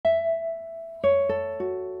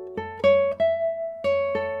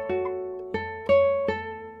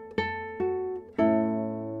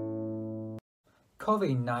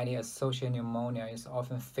COVID-19 associated pneumonia is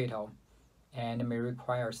often fatal and may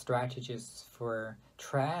require strategies for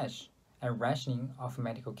triage and rationing of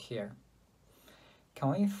medical care.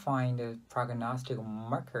 Can we find the prognostic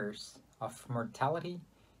markers of mortality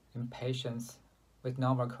in patients with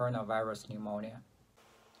novel coronavirus pneumonia?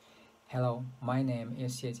 Hello, my name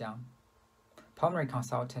is Xie Jiang, pulmonary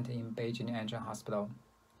consultant in Beijing Anzhen Hospital.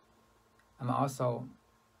 I'm also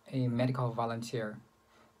a medical volunteer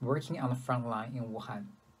working on the front line in Wuhan,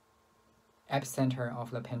 epicenter of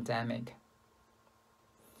the pandemic.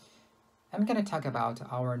 I'm going to talk about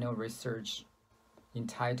our new research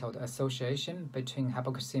entitled Association between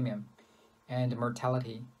Hypoxemia and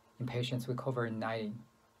Mortality in Patients with COVID-19,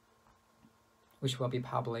 which will be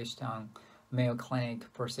published on Mayo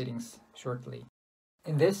Clinic Proceedings shortly.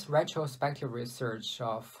 In this retrospective research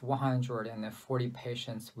of 140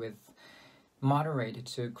 patients with moderate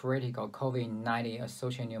to critical COVID-19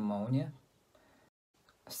 associated pneumonia,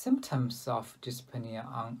 symptoms of dyspnea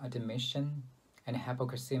on admission and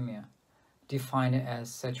hypoxemia, defined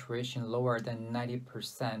as saturation lower than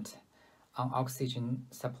 90% on oxygen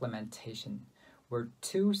supplementation, were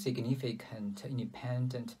two significant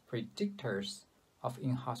independent predictors of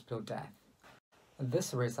in-hospital death.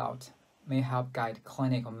 This result may help guide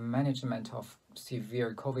clinical management of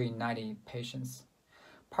severe COVID-19 patients,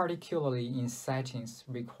 particularly in settings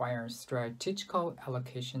requiring strategical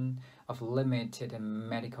allocation of limited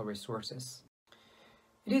medical resources.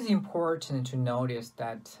 It is important to notice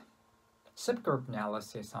that subgroup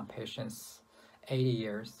analysis on patients 80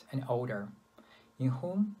 years and older, in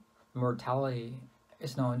whom mortality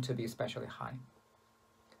is known to be especially high,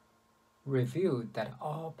 revealed that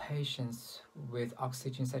all patients with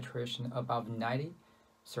oxygen saturation above 90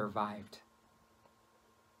 survived.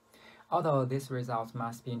 Although these results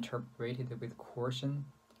must be interpreted with caution,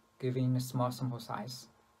 given a small sample size,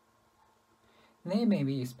 they may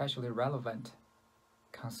be especially relevant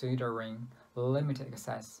considering limited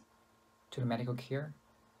access to the medical care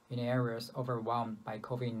in areas overwhelmed by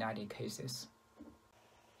COVID-19 cases.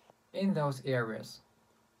 In those areas,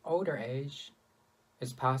 older age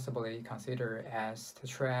is possibly considered as the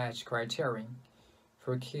triage criterion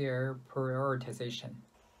for care prioritization.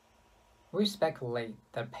 We speculate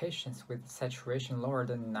that patients with saturation lower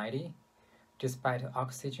than 90, despite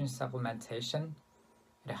oxygen supplementation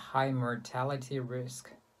at high mortality risk,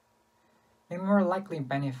 may more likely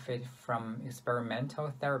benefit from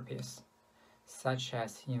experimental therapies, such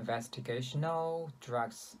as investigational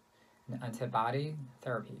drugs and antibody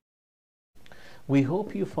therapy. We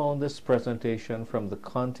hope you found this presentation from the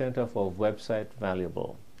content of our website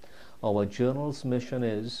valuable. Our journal's mission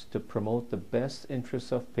is to promote the best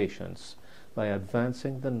interests of patients by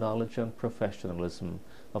advancing the knowledge and professionalism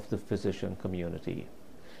of the physician community.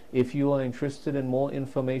 If you are interested in more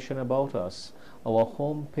information about us, our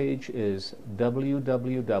homepage is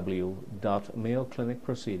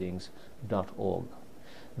www.mayoclinicproceedings.org.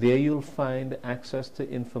 There you'll find access to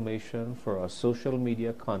information for our social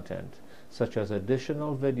media content, such as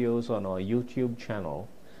additional videos on our YouTube channel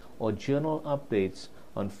or journal updates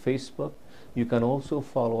on Facebook. You can also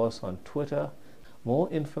follow us on Twitter. More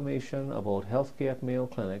information about healthcare at Mayo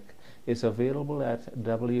Clinic is available at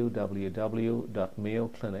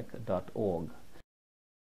www.mayoclinic.org.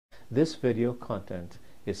 This video content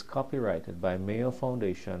is copyrighted by Mayo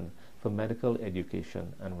Foundation for Medical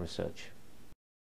Education and Research.